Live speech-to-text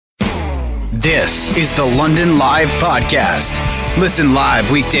This is the London Live Podcast. Listen live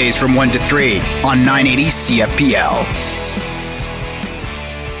weekdays from 1 to 3 on 980 CFPL.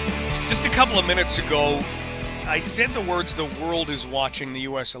 Just a couple of minutes ago, I said the words, "the world is watching the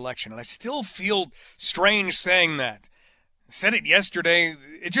U.S. election," and I still feel strange saying that. I said it yesterday.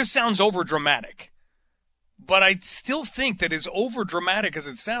 It just sounds overdramatic. But I still think that as overdramatic as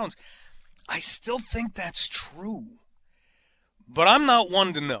it sounds, I still think that's true. But I'm not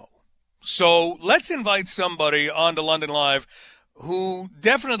one to know. So let's invite somebody onto London Live who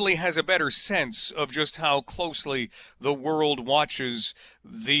definitely has a better sense of just how closely the world watches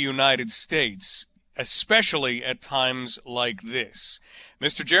the United States, especially at times like this.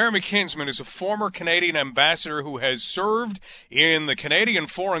 Mr. Jeremy Kinsman is a former Canadian ambassador who has served in the Canadian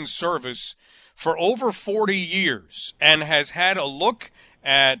Foreign Service for over 40 years and has had a look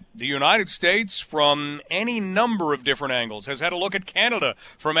at the United States from any number of different angles, has had a look at Canada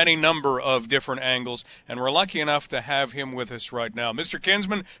from any number of different angles, and we're lucky enough to have him with us right now. Mr.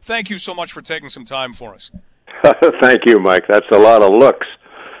 Kinsman, thank you so much for taking some time for us. Thank you, Mike. That's a lot of looks.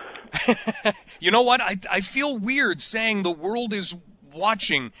 You know what? I feel weird saying the world is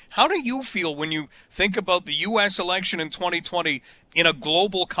watching. How do you feel when you think about the U.S. election in 2020 in a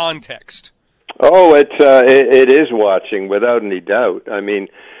global context? Oh, it is watching without any doubt. I mean,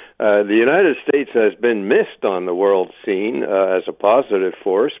 the United States has been missed on the world scene as a positive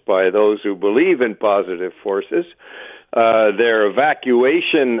force by those who believe in positive forces. Their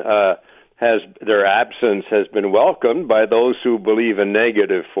evacuation their absence has been welcomed by those who believe in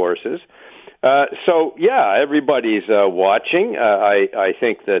negative forces. So, yeah, everybody's watching. I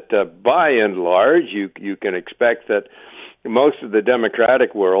think that by and large, you can expect that most of the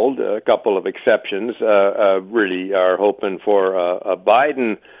democratic world, a couple of exceptions, really are hoping for a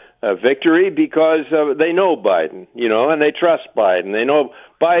Biden victory because they know Biden, and they trust Biden. They know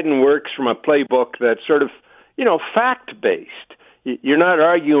Biden works from a playbook that's sort of, fact-based. You're not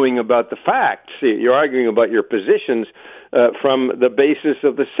arguing about the facts. You're arguing about your positions from the basis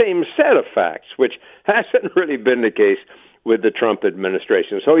of the same set of facts, which hasn't really been the case with the Trump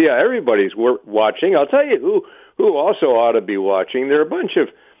administration. So, yeah, everybody's watching. I'll tell you who also ought to be watching. There are a bunch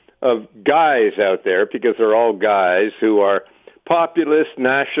of guys out there, because they're all guys, who are populist,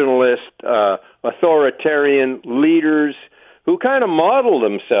 nationalist, authoritarian leaders who kind of model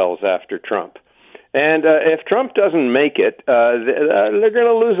themselves after Trump. And if Trump doesn't make it, they're going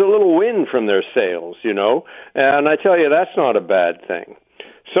to lose a little wind from their sails, And I tell you, that's not a bad thing.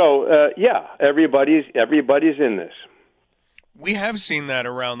 So, yeah, everybody's in this. We have seen that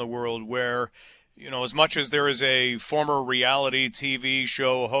around the world where, as much as there is a former reality TV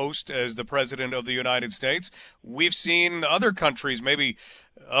show host as the president of the United States, we've seen other countries maybe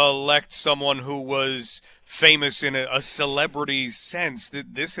elect someone who was famous in a celebrity sense.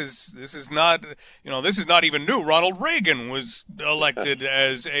 This is not even new. Ronald Reagan was elected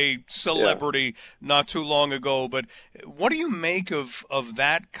as a celebrity not too long ago. But what do you make of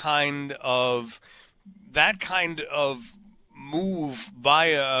that kind of move by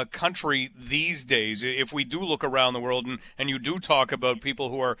a country these days? If we do look around the world and you do talk about people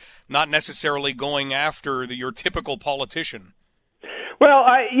who are not necessarily going after your typical politician. Well,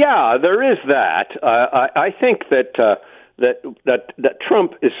 there is that. I think that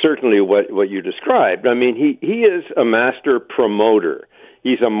Trump is certainly what you described. I mean, he is a master promoter.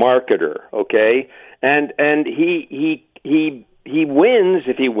 He's a marketer, okay, and he wins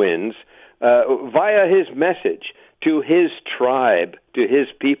if he wins via his message to his tribe, to his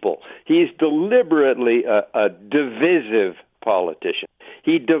people. He's deliberately a divisive politician.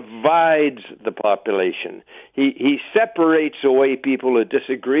 He divides the population. He separates away people who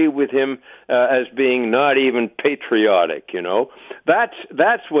disagree with him as being not even patriotic,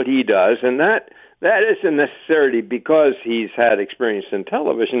 That's what he does, and that isn't necessarily because he's had experience in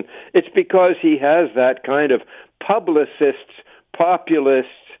television. It's because he has that kind of populist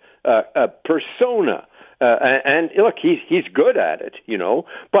persona. And look, he's good at it,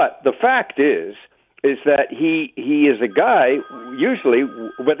 But the fact is that he is a guy usually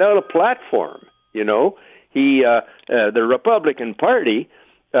without a platform, the Republican Party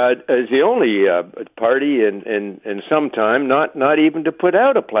is the only party in some time not even to put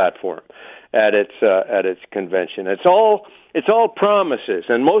out a platform at its convention. It's all promises,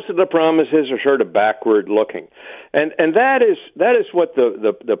 and most of the promises are sort of backward looking, and that is what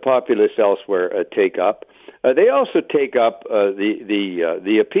the populists elsewhere take up. They also take up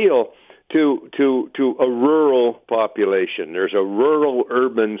the appeal to a rural population. There's a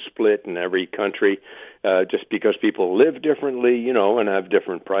rural-urban split in every country, just because people live differently, and have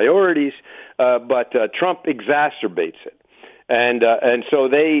different priorities. But Trump exacerbates it. And so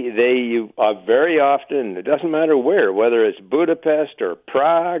they very often, it doesn't matter where, whether it's Budapest or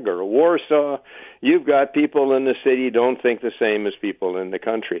Prague or Warsaw, you've got people in the city don't think the same as people in the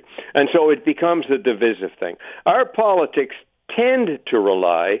country. And so it becomes a divisive thing. Our politics tend to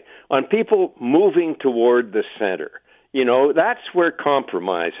rely on people moving toward the center. You know, that's where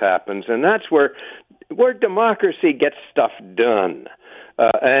compromise happens, and that's where democracy gets stuff done.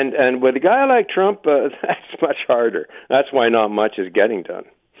 And with a guy like Trump, that's much harder. That's why not much is getting done.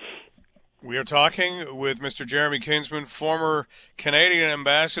 We are talking with Mr. Jeremy Kinsman, former Canadian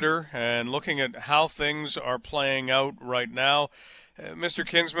ambassador, and looking at how things are playing out right now. Mr.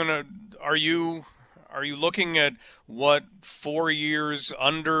 Kinsman, are you looking at what 4 years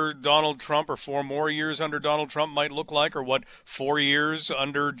under Donald Trump or 4 more years under Donald Trump might look like, or what 4 years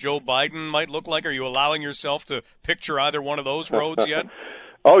under Joe Biden might look like? Are you allowing yourself to picture either one of those roads yet?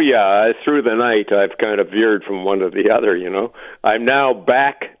 Oh, yeah. Through the night, I've kind of veered from one to the other, you know. I'm now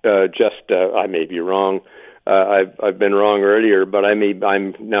back, I may be wrong. I've been wrong earlier, but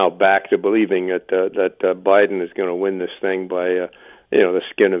I'm now back to believing that Biden is going to win this thing by, the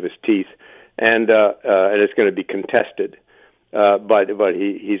skin of his teeth. And it's going to be contested, but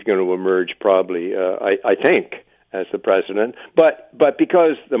he's going to emerge probably, I think, as the president. But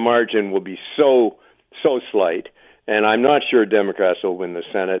because the margin will be so slight, and I'm not sure Democrats will win the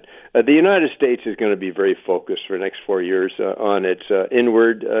Senate, the United States is going to be very focused for the next 4 years on its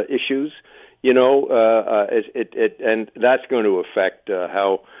inward issues. You know, and that's going to affect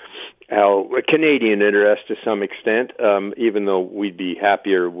how Canadian interest to some extent, even though we'd be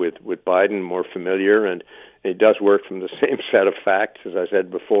happier with Biden, more familiar, and it does work from the same set of facts, as I said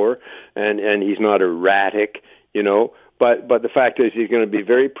before, and he's not erratic, you know, but the fact is he's going to be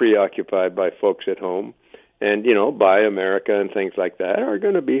very preoccupied by folks at home, and, you know, by America and things like that are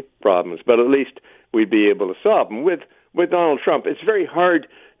going to be problems, but at least we'd be able to solve them. With Donald Trump, it's very hard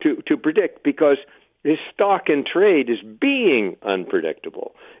to predict because his stock and trade is being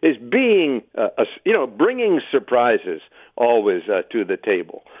unpredictable, is being, bringing surprises always to the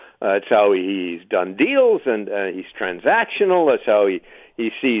table. It's how he's done deals, and he's transactional. That's how he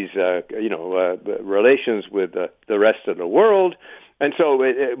sees, relations with the rest of the world. And so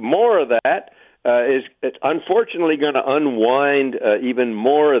more of that is it's unfortunately going to unwind even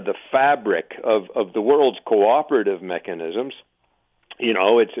more of the fabric of the world's cooperative mechanisms. You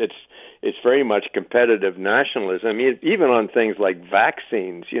know, it's very much competitive nationalism. I mean, even on things like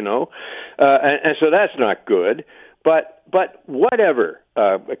vaccines, you know, and so that's not good. But whatever,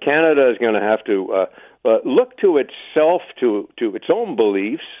 Canada is going to have to look to itself, to its own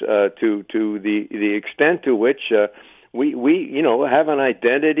beliefs, to the extent to which we have an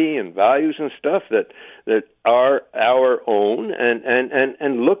identity and values and stuff that are our own,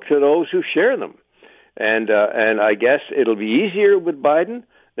 and look to those who share them. And I guess it'll be easier with Biden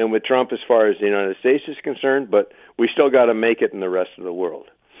than with Trump as far as the United States is concerned, but we still got to make it in the rest of the world.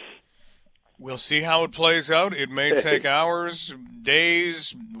 We'll see how it plays out. It may take hours,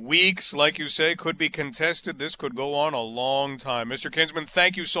 days, weeks, like you say, could be contested. This could go on a long time. Mr. Kinsman,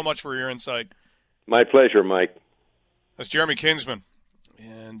 thank you so much for your insight. My pleasure, Mike. That's Jeremy Kinsman,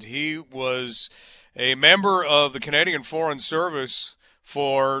 and he was a member of the Canadian Foreign Service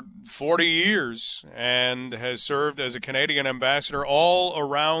for 40 years and has served as a Canadian ambassador all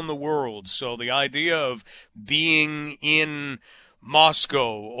around the world. So the idea of being in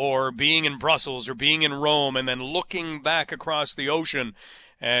Moscow or being in Brussels or being in Rome and then looking back across the ocean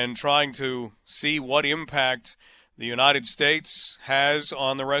and trying to see what impact the United States has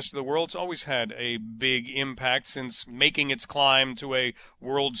on the rest of the world, it's always had a big impact since making its climb to a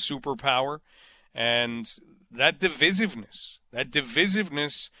world superpower. And that divisiveness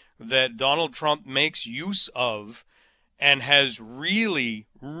that Donald Trump makes use of and has really,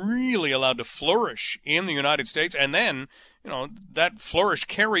 really allowed to flourish in the United States, and then, that flourish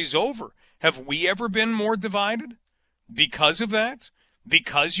carries over. Have we ever been more divided because of that?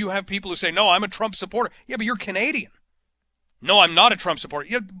 Because you have people who say, no, I'm a Trump supporter. Yeah, but you're Canadian. No, I'm not a Trump supporter.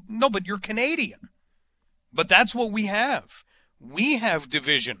 Yeah, no, but you're Canadian. But that's what we have. We have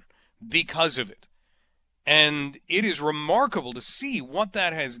division because of it. And it is remarkable to see what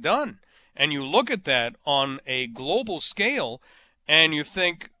that has done. And you look at that on a global scale and you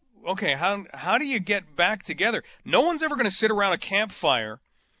think, okay, how do you get back together? No one's ever going to sit around a campfire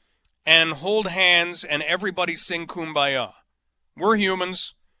and hold hands and everybody sing Kumbaya. We're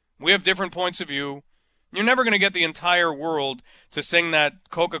humans. We have different points of view. You're never going to get the entire world to sing that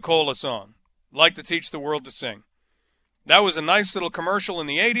Coca-Cola song, Like to Teach the World to Sing. That was a nice little commercial in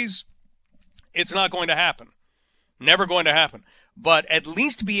the 80s. It's not going to happen. Never going to happen. But at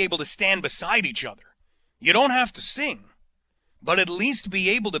least be able to stand beside each other. You don't have to sing. but at least be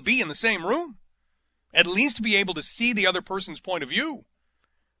able to be in the same room. At least be able to see the other person's point of view.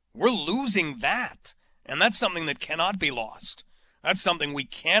 We're losing that, and that's something that cannot be lost. That's something we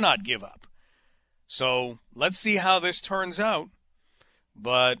cannot give up. So let's see how this turns out.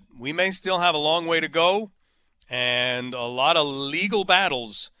 But we may still have a long way to go and a lot of legal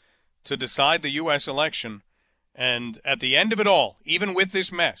battles to decide the U.S. election. And at the end of it all, even with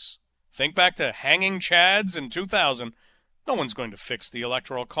this mess, think back to hanging Chads in 2000. No one's going to fix the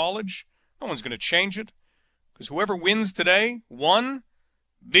Electoral College. No one's going to change it. Because whoever wins today won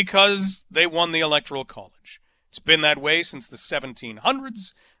because they won the Electoral College. It's been that way since the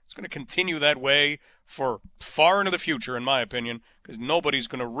 1700s. It's going to continue that way for far into the future, in my opinion, because nobody's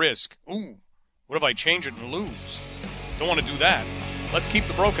going to risk, what if I change it and lose? Don't want to do that. Let's keep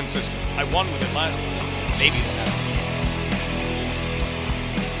the broken system. I won with it last time. Maybe that.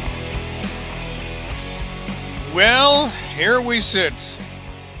 Well, here we sit,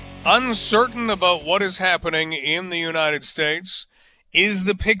 uncertain about what is happening in the United States. Is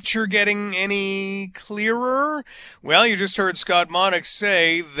the picture getting any clearer? Well, you just heard Scott Monik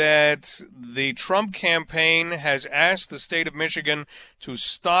say that the Trump campaign has asked the state of Michigan to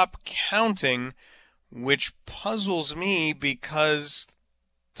stop counting, which puzzles me because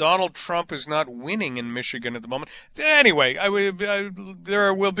Donald Trump is not winning in Michigan at the moment. Anyway,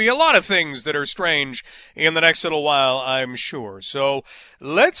 there will be a lot of things that are strange in the next little while, I'm sure. So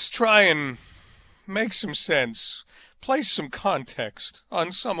let's try and make some sense. Place some context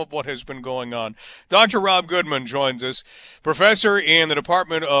on some of what has been going on. Dr. Rob Goodman joins us, professor in the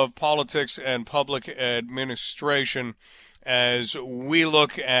Department of Politics and Public Administration, as we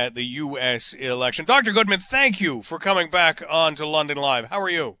look at the U.S. election. Dr. Goodman, thank you for coming back on to London Live. How are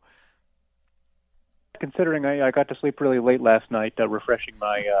you? Considering I got to sleep really late last night, refreshing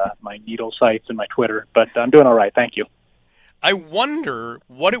my needle sites and my Twitter, but I'm doing all right. Thank you. I wonder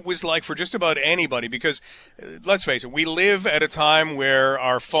what it was like for just about anybody, because let's face it, we live at a time where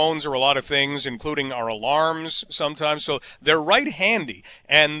our phones are a lot of things, including our alarms sometimes, so they're right handy.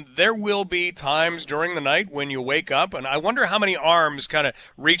 And there will be times during the night when you wake up, and I wonder how many arms kind of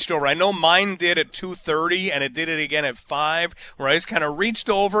reached over. I know mine did at 2:30, and it did it again at 5, where I just kind of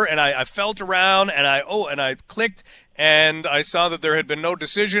reached over, and I felt around, and I clicked, and I saw that there had been no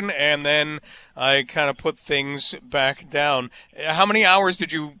decision, and then I kind of put things back down. How many hours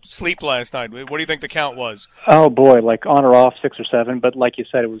did you sleep last night? What do you think the count was? Oh, boy, like on or off 6 or 7, but like you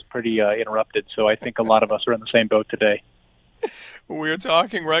said, it was pretty interrupted, so I think a lot of us are in the same boat today. We are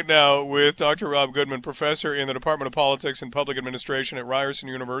talking right now with Dr. Rob Goodman, professor in the Department of Politics and Public Administration at Ryerson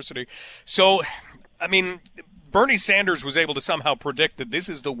University. So, I mean, Bernie Sanders was able to somehow predict that this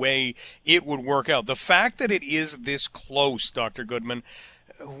is the way it would work out. The fact that it is this close, Dr. Goodman,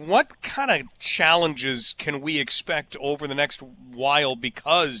 what kind of challenges can we expect over the next while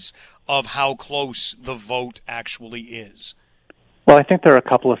because of how close the vote actually is? Well, I think there are a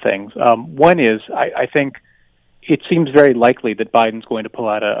couple of things. One is I think it seems very likely that Biden's going to pull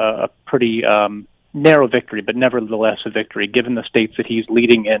out a pretty narrow victory, but nevertheless a victory, given the states that he's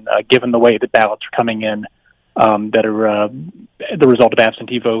leading in, given the way the ballots are coming in, that are the result of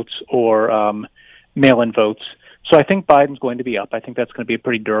absentee votes or mail-in votes. So I think Biden's going to be up. I think that's going to be a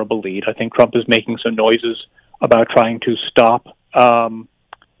pretty durable lead. I think Trump is making some noises about trying to stop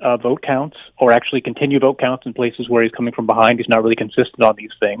vote counts or actually continue vote counts in places where he's coming from behind. He's not really consistent on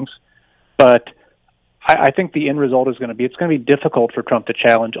these things. But I think the end result is going to be, it's going to be difficult for Trump to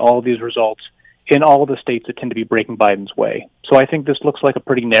challenge all of these results in all of the states that tend to be breaking Biden's way. So I think this looks like a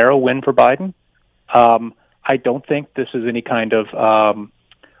pretty narrow win for Biden. I don't think this is any kind of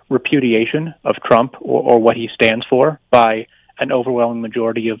repudiation of Trump or what he stands for by an overwhelming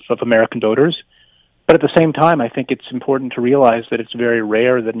majority of American voters. But at the same time, I think it's important to realize that it's very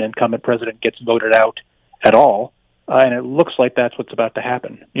rare that an incumbent president gets voted out at all, and it looks like that's what's about to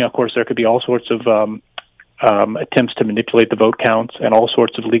happen. You know, of course, there could be all sorts of attempts to manipulate the vote counts and all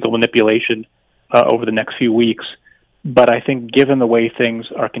sorts of legal manipulation over the next few weeks. But I think given the way things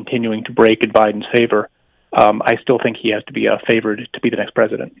are continuing to break in Biden's favor, I still think he has to be favored to be the next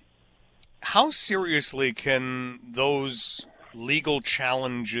president. How seriously can those legal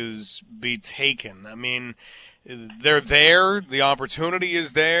challenges be taken? I mean, they're there, the opportunity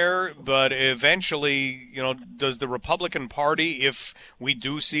is there, but eventually, you know, does the Republican Party, if we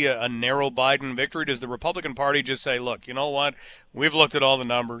do see a narrow Biden victory, does the Republican Party just say, look, you know what, we've looked at all the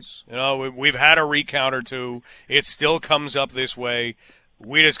numbers, you know, we've had a recount or two, it still comes up this way,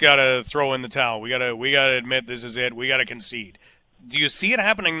 we just got to throw in the towel, we got to admit this is it, we got to concede. Do you see it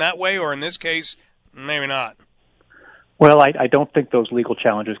happening that way, or in this case, maybe not? Well, I don't think those legal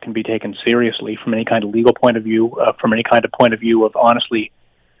challenges can be taken seriously from any kind of legal point of view, from any kind of point of view of honestly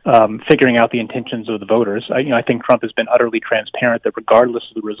figuring out the intentions of the voters. I think Trump has been utterly transparent that regardless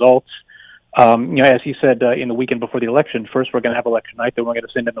of the results, as he said in the weekend before the election, first we're going to have election night, then we're going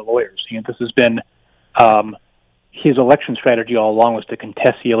to send in the lawyers. This has been his election strategy all along, was to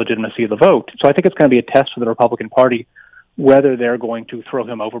contest the illegitimacy of the vote. So I think it's going to be a test for the Republican Party whether they're going to throw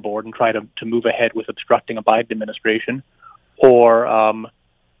him overboard and try to move ahead with obstructing a Biden administration, or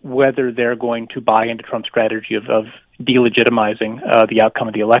whether they're going to buy into Trump's strategy of delegitimizing the outcome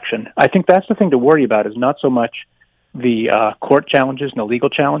of the election. I think that's the thing to worry about, is not so much the court challenges and the legal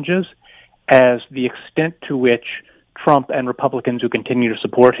challenges as the extent to which Trump and Republicans who continue to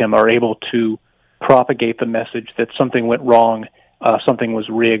support him are able to propagate the message that something went wrong, something was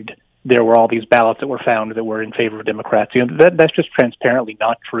rigged, there were all these ballots that were found that were in favor of Democrats. That's just transparently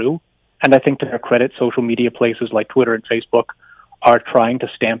not true. And I think, to their credit, social media places like Twitter and Facebook are trying to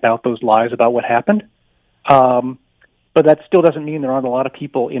stamp out those lies about what happened. But that still doesn't mean there aren't a lot of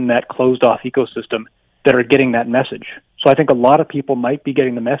people in that closed-off ecosystem that are getting that message. So I think a lot of people might be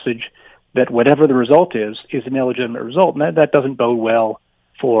getting the message that whatever the result is an illegitimate result, and that doesn't bode well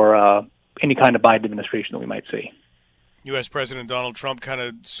for any kind of Biden administration that we might see. U.S. President Donald Trump kind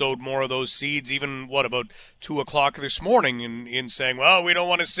of sowed more of those seeds, even, about 2 o'clock this morning in saying, well, we don't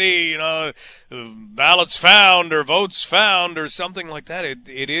want to see, ballots found or votes found or something like that.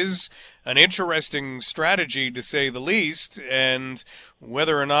 It is an interesting strategy, to say the least, and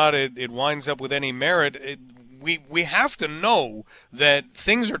whether or not it winds up with any merit, we have to know that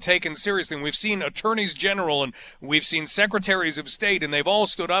things are taken seriously. And we've seen attorneys general and we've seen secretaries of state, and they've all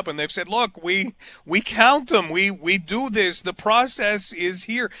stood up and they've said, look, we count them. We do this. The process is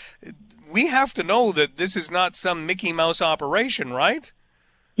here. We have to know that this is not some Mickey Mouse operation, right?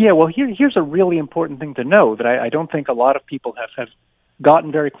 Yeah, well, here's a really important thing to know that I don't think a lot of people have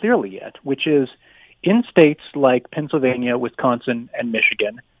gotten very clearly yet, which is in states like Pennsylvania, Wisconsin, and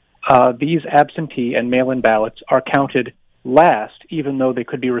Michigan, these absentee and mail-in ballots are counted last, even though they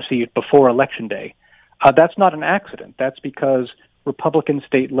could be received before Election Day. That's not an accident. That's because Republican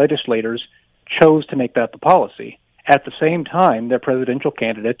state legislators chose to make that the policy. At the same time, their presidential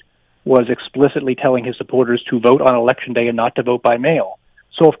candidate was explicitly telling his supporters to vote on Election Day and not to vote by mail.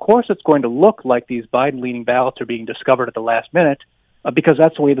 So, of course, it's going to look like these Biden-leaning ballots are being discovered at the last minute, because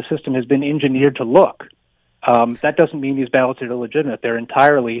that's the way the system has been engineered to look. That doesn't mean these ballots are illegitimate. They're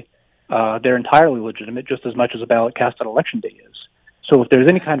entirely legitimate, just as much as a ballot cast on Election Day is. So if there's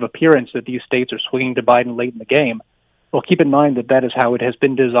any kind of appearance that these states are swinging to Biden late in the game, well, keep in mind that is how it has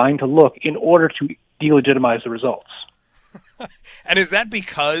been designed to look in order to delegitimize the results. And is that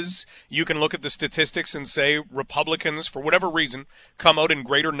because you can look at the statistics and say Republicans, for whatever reason, come out in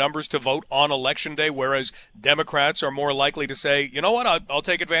greater numbers to vote on Election Day, whereas Democrats are more likely to say, you know what, I'll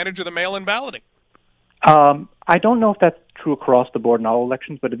take advantage of the mail-in balloting? I don't know if that's true across the board in all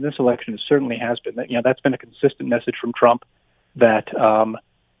elections, but in this election it certainly has been. That's been a consistent message from Trump that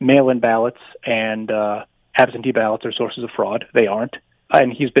mail-in ballots and absentee ballots are sources of fraud. They aren't.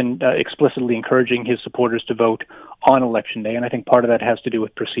 And he's been explicitly encouraging his supporters to vote on Election Day, and I think part of that has to do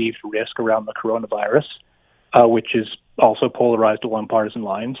with perceived risk around the coronavirus, which is also polarized along partisan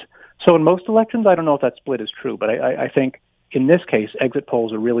lines. So in most elections, I don't know if that split is true, but I think in this case, exit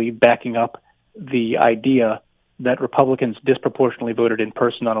polls are really backing up the idea that Republicans disproportionately voted in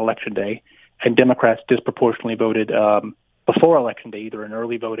person on Election Day, and Democrats disproportionately voted before Election Day, either in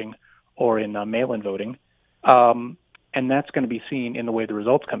early voting or in mail-in voting. And that's going to be seen in the way the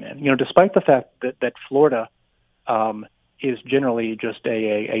results come in. Despite the fact that Florida is generally just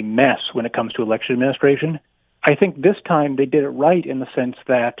a mess when it comes to election administration, I think this time they did it right in the sense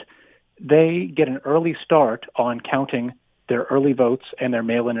that they get an early start on counting their early votes and their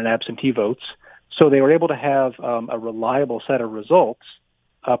mail-in and absentee votes. So they were able to have a reliable set of results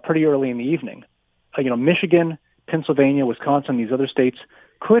pretty early in the evening. Michigan, Pennsylvania, Wisconsin, these other states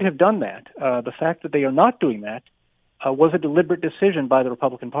could have done that. The fact that they are not doing that was a deliberate decision by the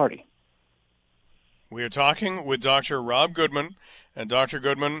Republican Party. We are talking with Dr. Rob Goodman, and Dr.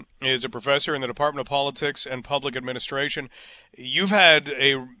 Goodman is a professor in the Department of Politics and Public Administration. You've had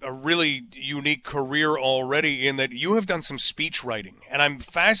a really unique career already in that you have done some speech writing, and I'm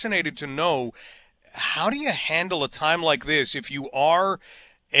fascinated to know, how do you handle a time like this if you are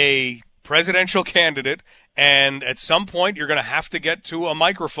a presidential candidate and at some point you're going to have to get to a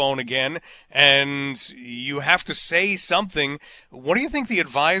microphone again and you have to say something? What do you think the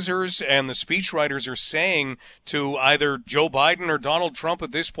advisors and the speechwriters are saying to either Joe Biden or Donald Trump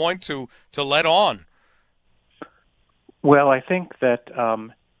at this point to let on? Well, I think that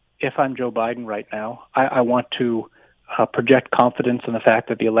if I'm Joe Biden right now, I want to project confidence in the fact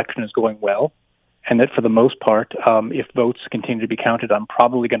that the election is going well, and that for the most part, if votes continue to be counted, I'm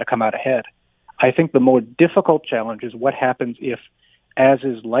probably going to come out ahead. I think the more difficult challenge is what happens if, as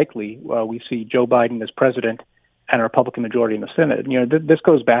is likely, we see Joe Biden as president and a Republican majority in the Senate. This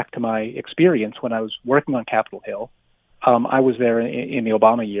goes back to my experience when I was working on Capitol Hill. I was there in the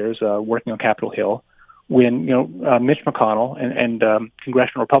Obama years, working on Capitol Hill, when Mitch McConnell and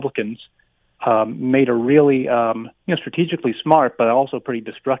congressional Republicans made a really strategically smart but also pretty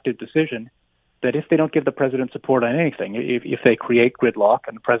destructive decision that if they don't give the president support on anything, if they create gridlock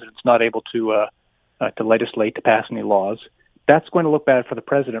and the president's not able to legislate, to pass any laws, that's going to look bad for the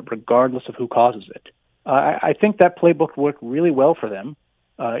president regardless of who causes it. I think that playbook worked really well for them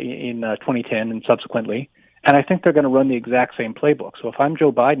in 2010 and subsequently, and I think they're going to run the exact same playbook. So if I'm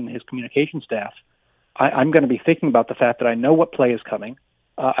Joe Biden, his communication staff, I'm going to be thinking about the fact that I know what play is coming.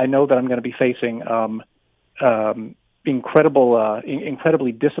 I know that I'm going to be facing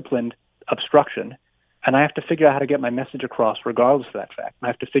incredibly disciplined obstruction, and I have to figure out how to get my message across regardless of that fact. I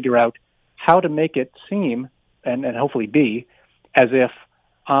have to figure out how to make it seem, and hopefully be, as if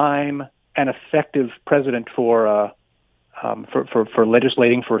I'm an effective president for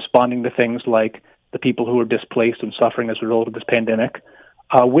legislating, for responding to things like the people who are displaced and suffering as a result of this pandemic,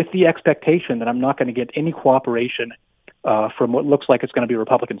 with the expectation that I'm not going to get any cooperation from what looks like it's going to be a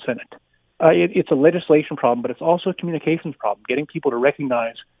Republican Senate. It's a legislation problem, but it's also a communications problem, getting people to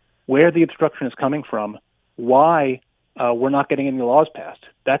recognize where the obstruction is coming from, why we're not getting any laws passed.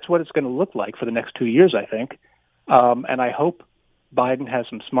 That's what it's going to look like for the next 2 years, I think. And I hope Biden has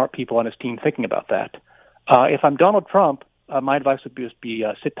some smart people on his team thinking about that. If I'm Donald Trump, my advice would be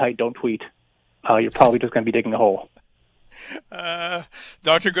sit tight, don't tweet. You're probably just going to be digging a hole.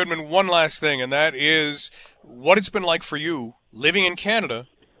 Dr. Goodman, one last thing, and that is what it's been like for you living in Canada,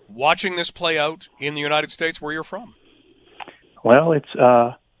 watching this play out in the United States where you're from. Well, it's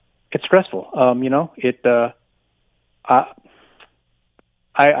stressful. I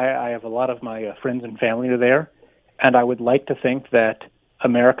have a lot of my friends and family are there, and I would like to think that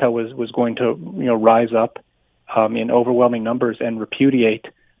America was going to rise up in overwhelming numbers and repudiate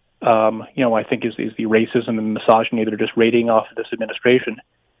I think is the racism and misogyny that are just radiating off of this administration.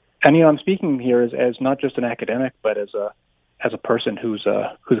 And I'm speaking here as not just an academic, but as a person who's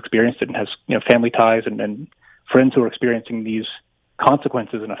experienced it and has family ties and friends who are experiencing these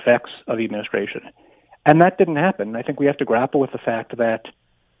consequences and effects of the administration. And that didn't happen. I think we have to grapple with the fact that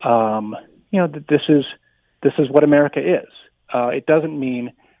that this is what America is. It doesn't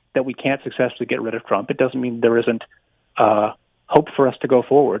mean that we can't successfully get rid of Trump. It doesn't mean there isn't hope for us to go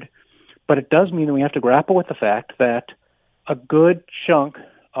forward. But it does mean that we have to grapple with the fact that a good chunk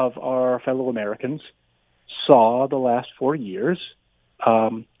of our fellow Americans saw the last 4 years,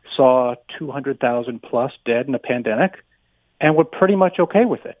 saw 200,000 plus dead in a pandemic, and were pretty much okay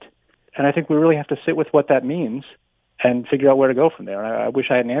with it. And I think we really have to sit with what that means and figure out where to go from there. I wish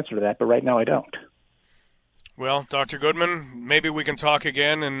I had an answer to that, but right now I don't. Well, Dr. Goodman, maybe we can talk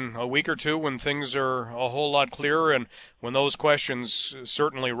again in a week or two when things are a whole lot clearer and when those questions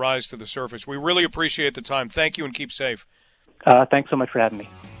certainly rise to the surface. We really appreciate the time. Thank you and keep safe. Thanks so much for having me.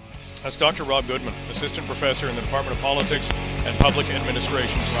 That's Dr. Rob Goodman, Assistant Professor in the Department of Politics and Public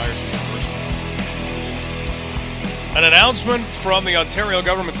Administration at Ryerson University. An announcement from the Ontario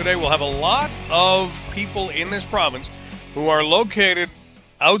government today will have a lot of people in this province who are located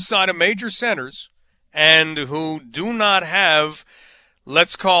outside of major centers and who do not have,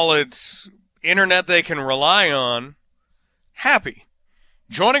 let's call it, internet they can rely on, happy.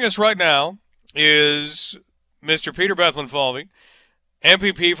 Joining us right now is Mr. Peter Bethlenfalvy,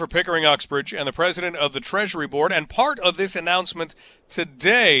 MPP for Pickering-Uxbridge and the president of the Treasury Board, and part of this announcement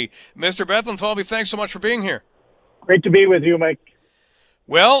today. Mr. Bethlenfalvy, thanks so much for being here. Great to be with you, Mike.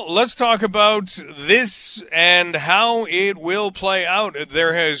 Well, let's talk about this and how it will play out.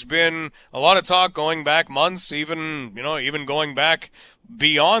 There has been a lot of talk going back months, even going back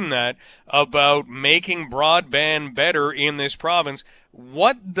beyond that, about making broadband better in this province.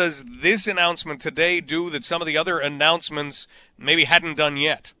 What does this announcement today do that some of the other announcements maybe hadn't done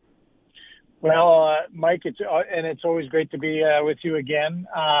yet? Well, Mike, it's always great to be with you again.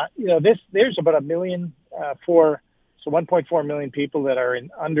 There's about 1 million 1.4 million people that are in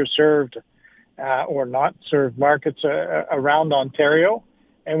underserved or not served markets around Ontario.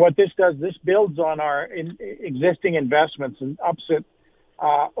 And what this does, this builds on our existing investments and ups it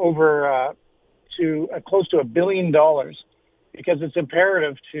over to close to $1 billion, because it's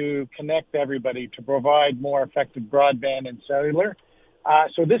imperative to connect everybody, to provide more effective broadband and cellular.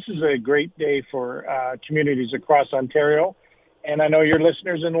 So this is a great day for communities across Ontario. And I know your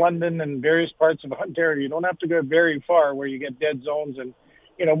listeners in London and various parts of Ontario, you don't have to go very far where you get dead zones. And,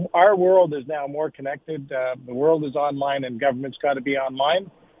 you know, our world is now more connected. The world is online, and government's got to be online.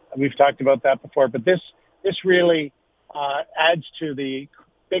 And we've talked about that before. But this really adds to the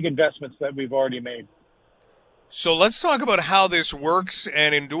big investments that we've already made. So let's talk about how this works,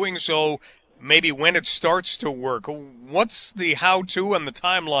 and in doing so, maybe when it starts to work. What's the how-to and the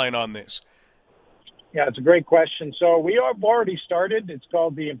timeline on this? Yeah, it's a great question. So we have already started. It's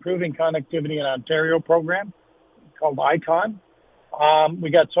called the Improving Connectivity in Ontario program, called ICON. We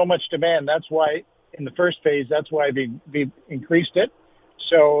got so much demand. That's why in the first phase, that's why we increased it.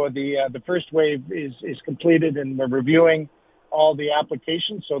 So the first wave is completed, and we're reviewing all the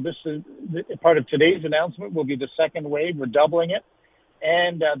applications. So this is part of today's announcement will be the second wave. We're doubling it.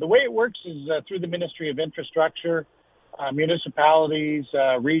 And the way it works is through the Ministry of Infrastructure, municipalities,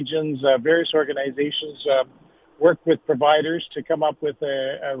 regions, various organizations work with providers to come up with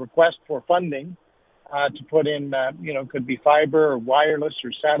a request for funding to put in, could be fiber or wireless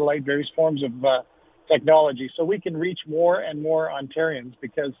or satellite, various forms of technology. So we can reach more and more Ontarians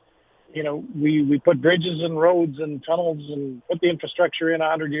because, you know, we put bridges and roads and tunnels and put the infrastructure in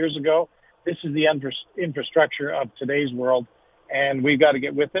 100 years ago. This is the infrastructure of today's world, and we've got to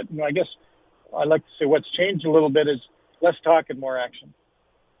get with it. And I guess I'd like to say what's changed a little bit is less talk and more action.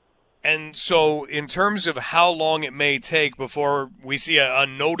 And so in terms of how long it may take before we see a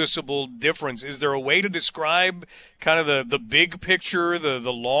noticeable difference, is there a way to describe kind of the big picture, the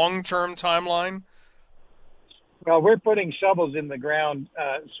long-term timeline? Well, we're putting shovels in the ground.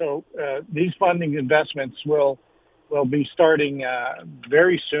 So these funding investments will be starting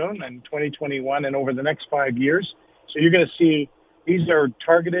very soon in 2021 and over the next 5 years. So you're going to see these are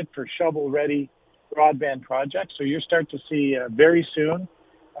targeted for shovel-ready broadband projects. So you'll start to see very soon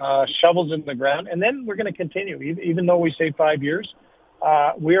shovels in the ground. And then we're going to continue. Even though we say 5 years,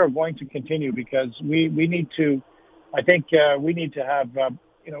 we are going to continue because we need to, I think we need to have,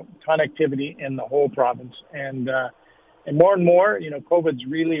 connectivity in the whole province. And more, COVID's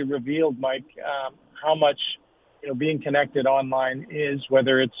really revealed, Mike, how much, being connected online is,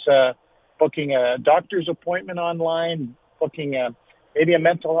 whether it's booking a doctor's appointment online, booking maybe a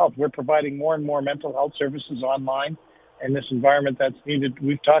mental health. We're providing more and more mental health services online in this environment that's needed.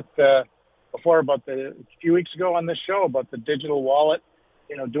 We've talked before about a few weeks ago on this show about the digital wallet,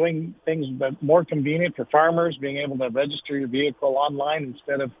 doing things that more convenient for farmers, being able to register your vehicle online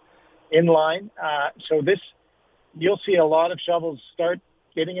instead of in line. So you'll see a lot of shovels start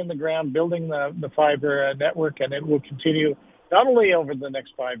getting in the ground, building the fiber network, and it will continue not only over the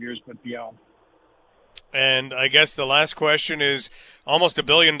next 5 years, but beyond. And I guess the last question is, almost $1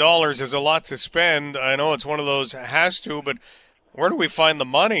 billion is a lot to spend. I know it's one of those has to, but where do we find the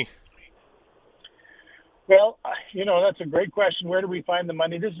money? Well, that's a great question. Where do we find the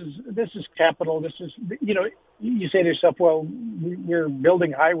money? This is capital. This is, you say to yourself, well, we're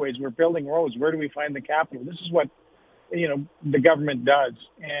building highways, we're building roads. Where do we find the capital? This is what, the government does.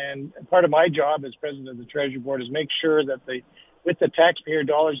 And part of my job as president of the Treasury Board is make sure that with the taxpayer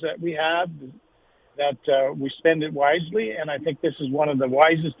dollars that we have, that we spend it wisely. And I think this is one of the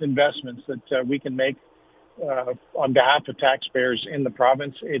wisest investments that we can make on behalf of taxpayers in the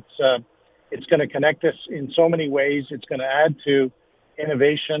province. It's going to connect us in so many ways. It's going to add to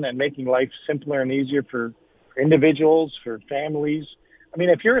innovation and making life simpler and easier for individuals, for families. I mean,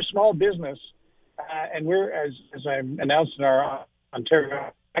 if you're a small business, and we're, as I announced in our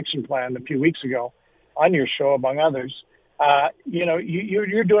Ontario Action Plan a few weeks ago on your show, among others,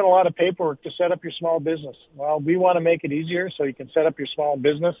 you're doing a lot of paperwork to set up your small business. Well, we want to make it easier so you can set up your small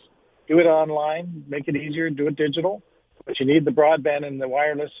business, do it online, make it easier, do it digital. But you need the broadband and the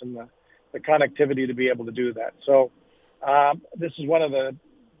wireless and the connectivity to be able to do that. So this is one of the,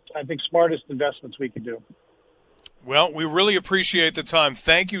 I think, smartest investments we can do. Well, we really appreciate the time.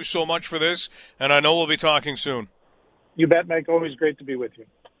 Thank you so much for this, and I know we'll be talking soon. You bet, Mike. Always great to be with you.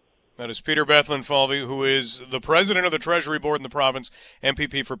 That is Peter Bethlenfalvy, who is the president of the Treasury Board in the province,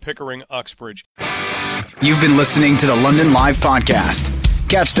 MPP for Pickering-Uxbridge. You've been listening to the London Live Podcast.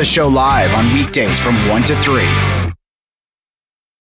 Catch the show live on weekdays from 1 to 3.